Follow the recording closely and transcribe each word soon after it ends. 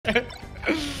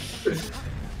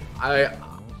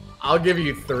I'll give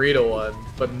you 3-1,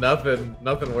 but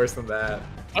nothing worse than that.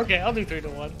 Okay, I'll do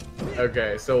 3-1.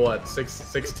 Okay, so what?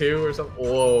 6-2 or something?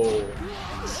 Whoa.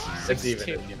 It's even.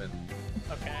 It's even.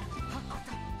 Okay.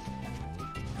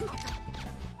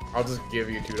 I'll just give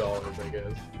you $2, I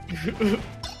guess.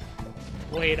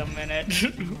 Wait a minute.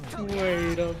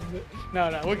 Wait a minute.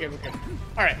 No, we're good.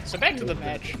 All right, so back to the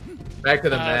match. Back to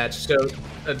the match. So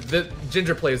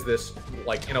Ginger plays this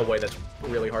like in a way that's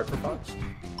really hard for Fox.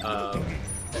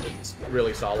 It's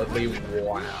really solidly.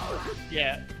 Wow.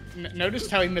 Yeah. Noticed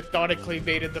how he methodically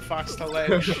baited the Fox to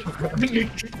ledge.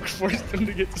 Forced him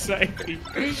to get to side B.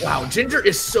 Wow, Ginger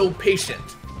is so patient.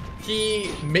 He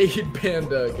made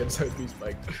Panda get side B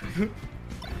spiked.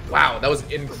 Wow, that was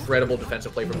incredible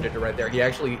defensive play from Ginger right there. He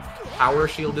actually power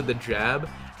shielded the jab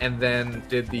and then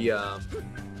did the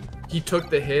he took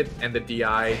the hit and the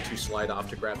DI to slide off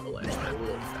to grab the ledge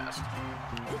really fast.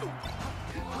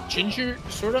 Ginger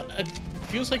sort of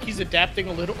feels like he's adapting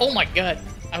a little. Oh my god.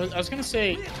 I was gonna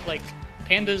say, like,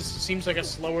 Panda's seems like a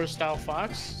slower style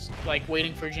Fox, like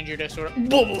waiting for Ginger to sort of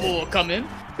come in,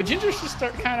 but Ginger's just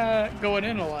start kind of going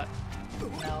in a lot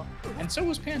now, and so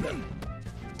was Panda.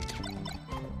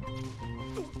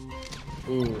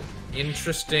 Ooh,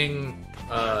 interesting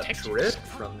trip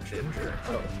from Ginger.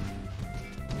 Oh.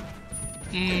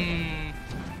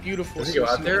 Beautiful. Does he go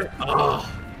out there? Oh,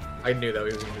 I knew that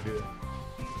he was gonna do that.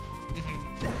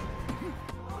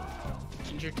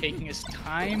 Ginger taking his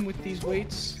time with these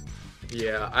weights.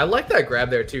 Yeah, I like that grab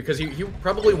there too, because he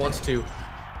probably wants to.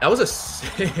 That was a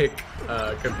sick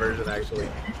conversion, actually.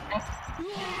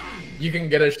 You can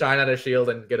get a shine out of shield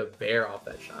and get a bear off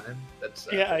that shine. That's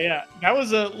yeah. That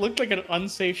was looked like an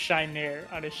unsafe shine nair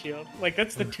on a shield. Like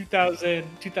that's the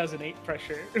 2008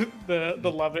 pressure. the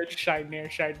lovage shine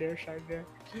nair.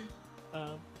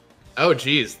 Oh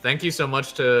geez, thank you so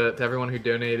much to everyone who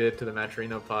donated to the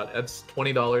Matcherino pot. That's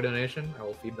 $20 donation. I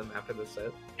will feed them after this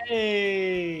set.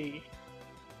 Hey.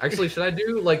 Actually, should I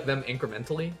do like them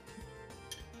incrementally?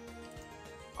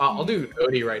 I'll do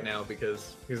Odie right now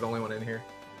because he's the only one in here.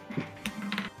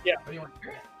 Yeah. What do you want to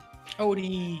hear?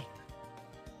 Odie.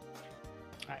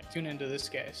 All right, tune into this,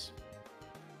 guys.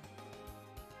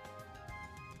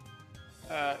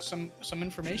 Some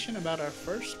information about our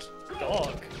first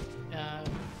dog.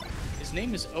 His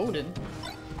name is Odin,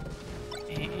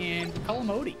 and we call him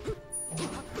Odie.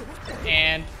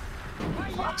 And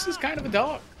Fox is kind of a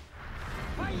dog,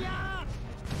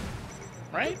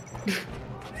 right?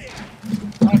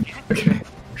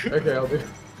 Okay, I'll do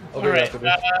All right. after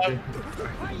this.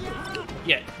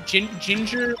 Yeah,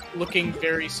 Ginger looking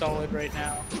very solid right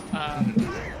now.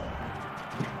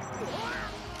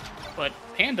 But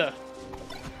Panda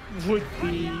would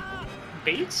be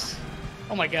baits.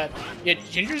 Oh my god. Yeah,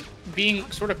 Ginger's being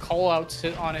sort of call-outs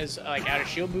on his like out of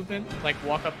shield movement, like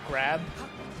walk up grab,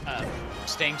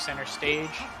 staying center stage.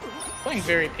 Playing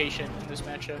very patient in this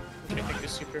matchup, which I think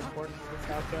is super important for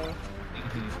Falco.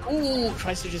 Ooh,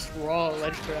 tries to just raw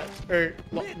ledge grab, or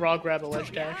raw grab a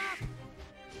ledge dash.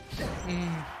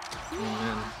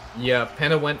 Yeah,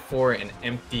 Panda went for an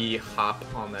empty hop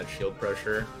on that shield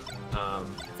pressure. I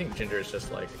think Ginger is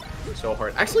just like so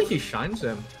hard. Actually, he shines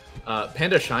him.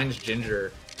 Panda shines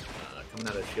Ginger coming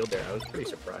out of shield there. I was pretty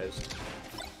surprised.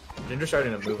 Ginger's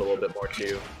starting to move a little bit more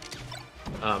too.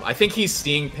 I think he's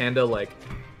seeing Panda like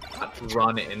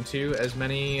run into as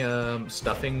many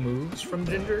stuffing moves from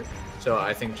Ginger. So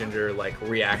I think Ginger like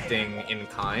reacting in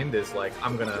kind is like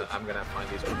I'm gonna find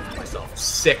these open myself.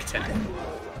 Sick tech.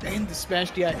 And the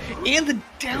smash DI and the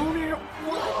down air.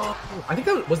 What? I think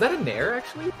that was that a nair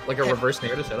actually, like a reverse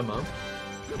nair to set him up.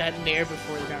 That nair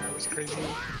before the down air was crazy.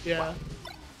 Yeah.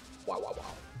 Wow.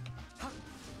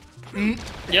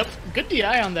 Yep. Good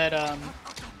DI on that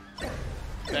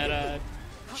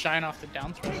shine off the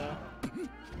down throw though.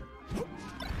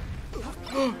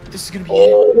 This is gonna be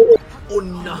Oh,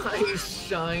 nice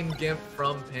shine gimp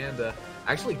from Panda.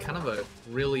 Actually, kind of a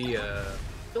really, I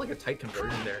feel like a tight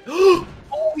conversion there. Oh,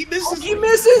 he misses! Oh, he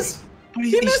misses!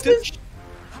 He misses!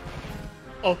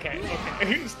 Okay.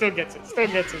 Still gets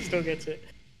it.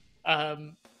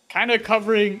 Kind of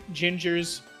covering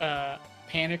Ginger's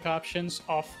panic options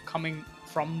off coming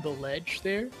from the ledge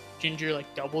there. Ginger like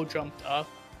double jumped up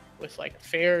with like a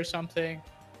fair or something.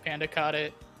 Panda caught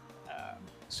it.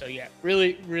 So yeah,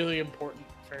 really, really important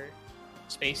for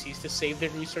Spaceys to save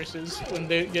their resources when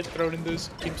they get thrown in those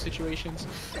team situations.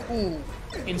 Ooh,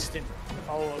 instant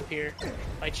follow-up here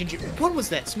by Ginger. What was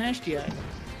that? Smash DI.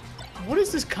 What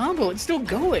is this combo? It's still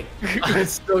going.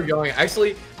 It's still going.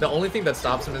 Actually, the only thing that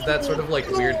stops him is that sort of like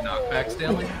weird knockback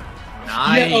scaling.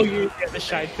 Nice. Yeah, the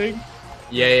shine thing.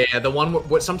 Yeah. The one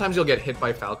where sometimes you'll get hit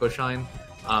by Falco Shine,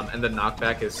 and the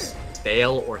knockback is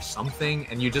stale or something,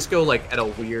 and you just go like at a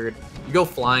weird, you go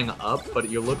flying up, but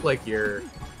you look like you're,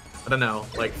 I don't know,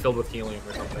 like filled with helium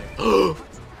or something.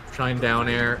 Shine down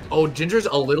air. Oh, Ginger's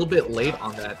a little bit late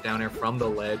on that down air from the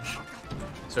ledge,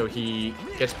 so he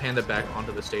gets Panda back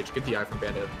onto the stage. Good DI from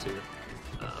Panda to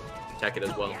attack it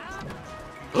as well.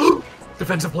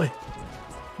 Defensive play.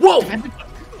 Whoa!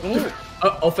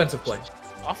 Offensive play.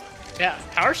 Yeah,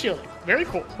 power shielding. Very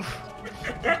cool.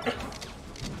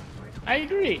 I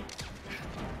agree.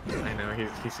 I know,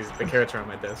 he sees the carrots are on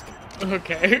my desk.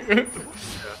 Okay.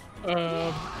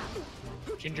 Yeah.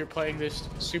 Ginger playing this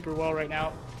super well right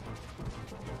now.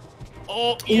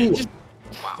 Oh, yeah, just...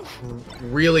 Wow.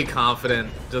 Really confident,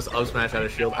 just up smash out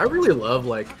of shield. I really love,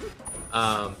 like,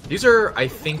 these are, I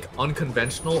think,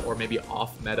 unconventional or maybe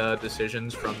off-meta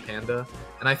decisions from Panda.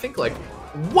 And I think, like,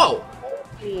 whoa!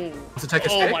 Let's attack a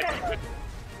stick.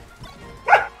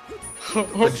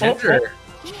 But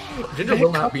Ginger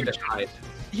will not be denied.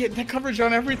 Yeah, that coverage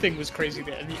on everything was crazy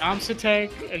there. The Omps attack,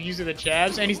 using the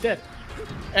jabs, and he's dead.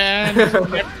 And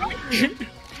and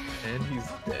he's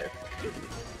dead.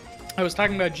 I was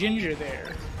talking about Ginger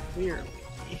there, clearly.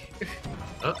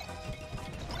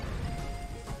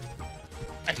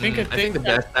 I think the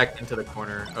dash back into the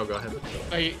corner. Oh, go ahead.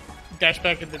 I dash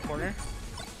back into the corner.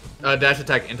 Dash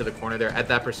attack into the corner there. At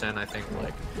that percent, I think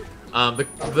like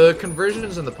the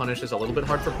conversions and the punish is a little bit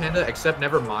hard for Panda. Except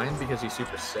never mind because he's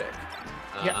super sick.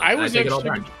 Yeah, I was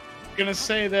actually gonna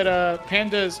say that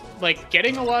Panda's like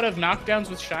getting a lot of knockdowns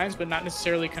with shines, but not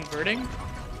necessarily converting.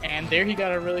 And there he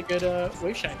got a really good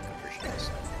wave shine conversion.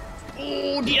 So.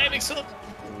 Oh, DI mix up.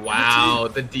 Wow,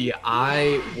 the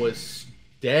DI was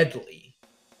deadly.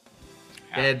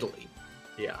 Deadly.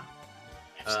 Yeah.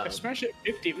 Smash at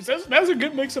 50. That was a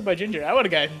good mix up by Ginger. I would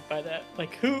have gotten by that.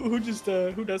 Like who does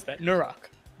that? Nurok.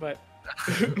 But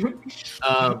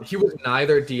he was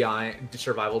neither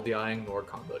survival DIing nor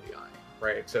combo DIing.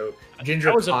 Right, so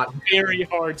Ginger was a very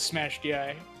hard smash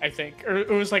DI, I think, or it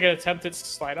was like an attempt at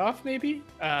slide off, maybe,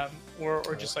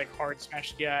 or just like hard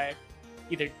smash DI,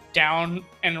 either down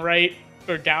and right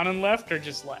or down and left or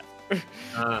just left.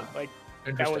 Like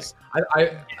that was.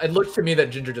 It looked to me that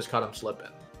Ginger just caught him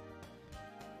slipping.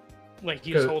 Like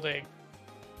he was holding.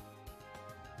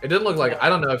 It didn't look like, I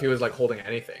don't know if he was like holding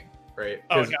anything, right?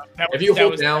 Oh no, if you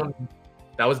hold down,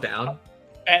 that was down.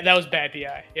 That was bad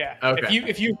DI, yeah. Okay.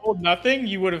 If you hold nothing,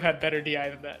 you would have had better DI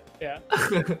than that, yeah.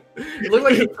 It looked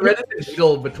like he threaded the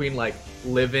needle between like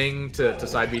living to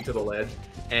side B to the ledge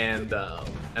and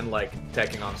like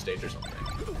teching on stage or something.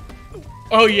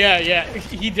 Oh yeah.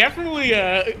 He definitely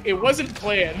it wasn't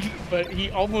planned, but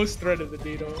he almost threaded the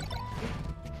needle.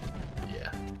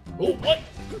 Yeah. Oh, what?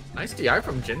 Nice DI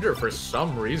from Ginger for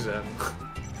some reason.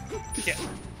 Yeah.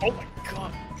 Oh my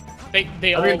god.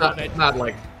 They all love it.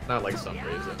 Not like some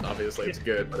reason. Obviously, it's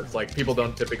good, but it's like people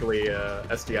don't typically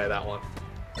SDI that one.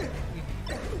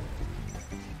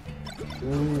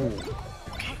 Ooh.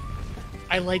 Okay.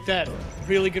 I like that.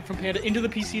 Really good from Panda. Into the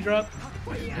PC drop.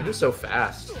 Panda's so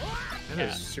fast.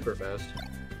 Panda's super fast.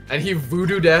 And he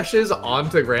voodoo dashes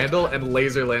onto Randall and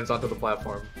laser lands onto the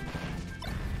platform.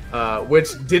 Which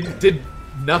did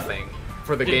nothing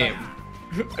for the game.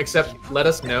 Except let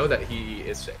us know that he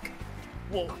is sick.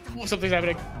 Whoa, something's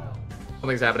happening.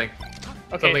 Something's happening.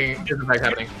 Okay. Something is in fact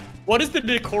happening. What is the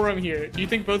decorum here? Do you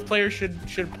think both players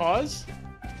should pause?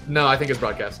 No, I think it's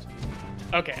broadcast.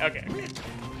 Okay.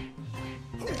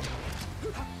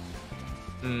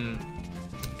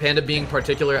 Panda being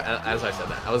particular, as I said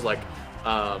that, I was like,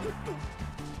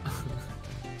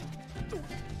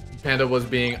 Panda was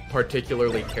being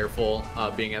particularly careful,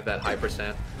 being at that high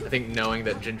percent. I think knowing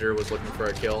that Ginger was looking for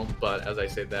a kill, but as I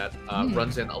said that,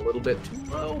 runs in a little bit too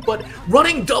low, but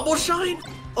running double shine!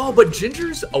 Oh, but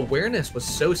Ginger's awareness was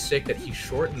so sick that he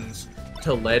shortens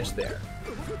to ledge there.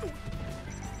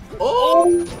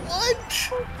 Oh,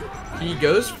 what? He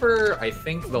goes for, I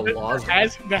think, the laws.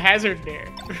 The hazard there.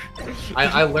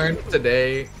 I learned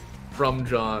today from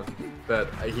John that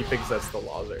he thinks that's the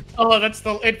Lazar. Oh,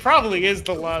 it probably is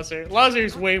the Lazar.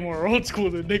 Lazar's way more old school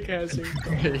than Nick Hazard.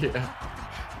 Yeah.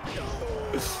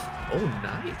 Oh,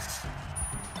 nice.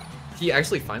 He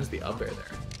actually finds the up air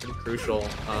there. Pretty crucial.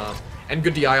 And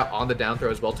good DI on the down throw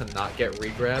as well to not get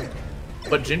re-grabbed.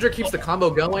 But Ginger keeps the combo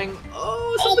going.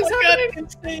 Oh, something's happening.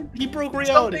 Insane. He broke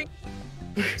reality.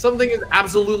 Something is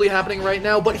absolutely happening right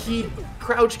now, but he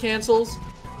crouch cancels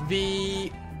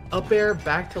the up air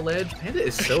back to ledge. Panda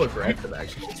is so aggressive,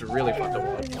 actually. It's really fun to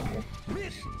watch.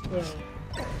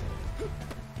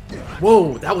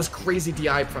 Whoa, that was crazy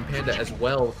DI from Panda as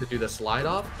well to do the slide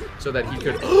off so that he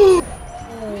could...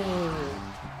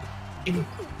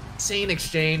 Insane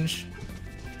exchange.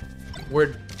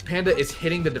 where Panda is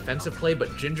hitting the defensive play,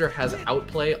 but Ginger has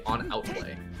outplay on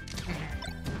outplay.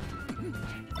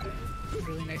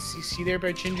 Really nice CC there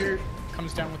by Ginger.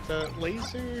 Comes down with the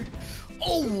laser.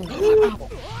 Oh, wow.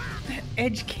 That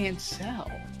edge can't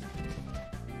sell.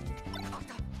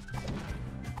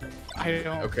 I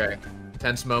don't... Okay.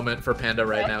 Tense moment for Panda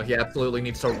right now. He absolutely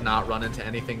needs to not run into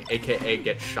anything, aka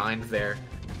get shined there.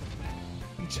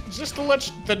 Just to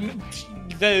let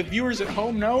the viewers at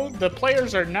home know, the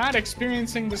players are not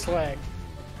experiencing this lag.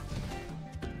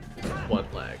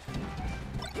 What lag?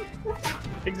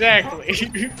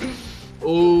 Exactly.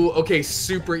 Oh, okay,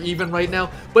 super even right now.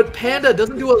 But Panda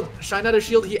doesn't do a shine out of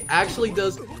shield. He actually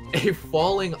does a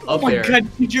falling up Oh my air. god,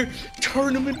 your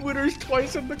tournament winners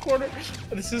twice in the corner.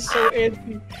 This is so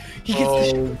anti. He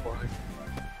gets the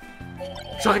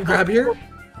shine grab here?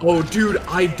 Oh, dude,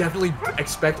 I definitely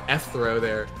expect F throw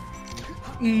there.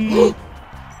 Okay.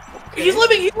 He's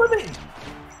living, he's living!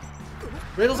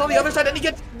 Randall's on the other side and he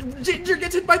gets, Ginger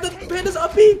gets hit by the Panda's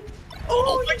up B.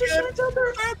 Oh my god, shines out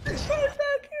there. Shine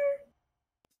back here.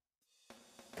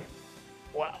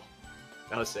 Wow.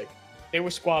 That was sick. They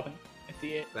were squabbing at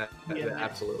the end. That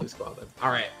absolutely squabbing.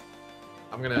 Alright.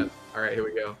 Alright, here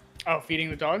we go. Oh, feeding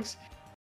the dogs?